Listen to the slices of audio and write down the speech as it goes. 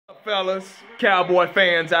Fellas, Cowboy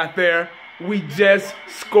fans out there, we just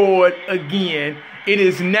scored again. It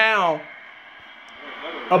is now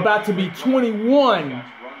about to be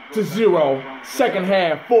 21-0, second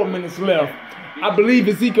half, 4 minutes left. I believe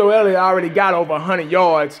Ezekiel Elliott already got over 100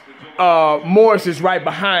 yards. Morris is right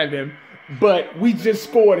behind him. But we just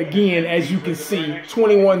scored again, as you can see,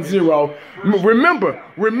 21-0.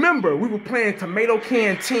 Remember, we were playing tomato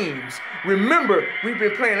can teams. Remember, we've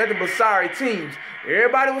been playing nothing but sorry teams.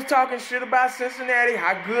 Everybody was talking shit about Cincinnati,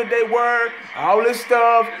 how good they were, all this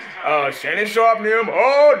stuff. Shannon Sharp and them,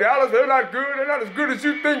 oh, Dallas, they're not good. They're not as good as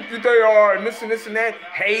you think that they are. And this and that,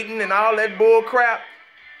 hating and all that bull crap.